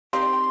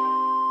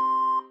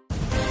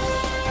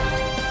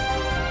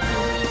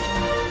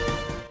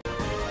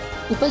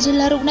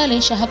उपजिल्हा रुग्णालय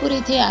शहापूर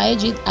येथे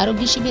आयोजित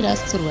आरोग्य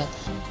शिबिरास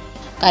सुरुवात।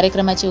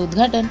 कार्यक्रमाचे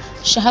उद्घाटन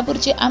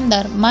शहापूरचे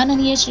आमदार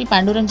माननीय श्री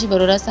पांडुरंगजी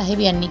बरोरा साहेब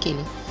यांनी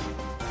केले।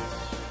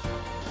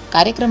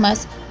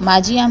 कार्यक्रमास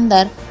माजी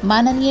आमदार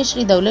माननीय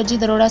श्री दौलतजी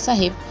दरोडा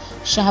साहेब,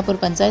 शहापूर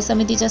पंचायत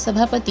समितीच्या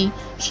सभापती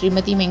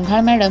श्रीमती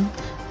मेंघाळ मॅडम,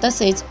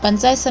 तसेच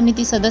पंचायत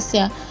समिती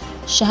सदस्या,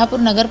 शहापूर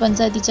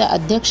नगरपंचायतीच्या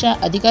अध्यक्षा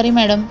अधिकारी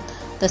मॅडम,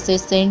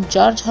 तसेच सेंट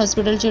जॉर्ज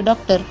हॉस्पिटलचे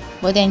डॉक्टर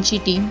व त्यांची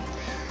टीम,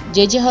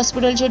 जे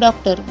हॉस्पिटलचे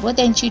डॉक्टर व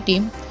त्यांची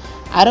टीम,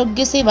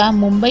 आरोग्य सेवा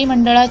मुंबई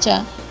मंडळाच्या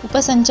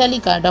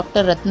उपसंचालिका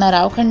डॉक्टर रत्ना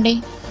रावखंडे,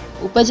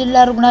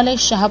 उपजिल्हा रुग्णालय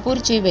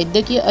शहापूरचे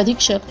वैद्यकीय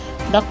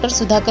अधीक्षक डॉक्टर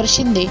सुधाकर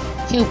शिंदे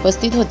हे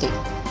उपस्थित होते।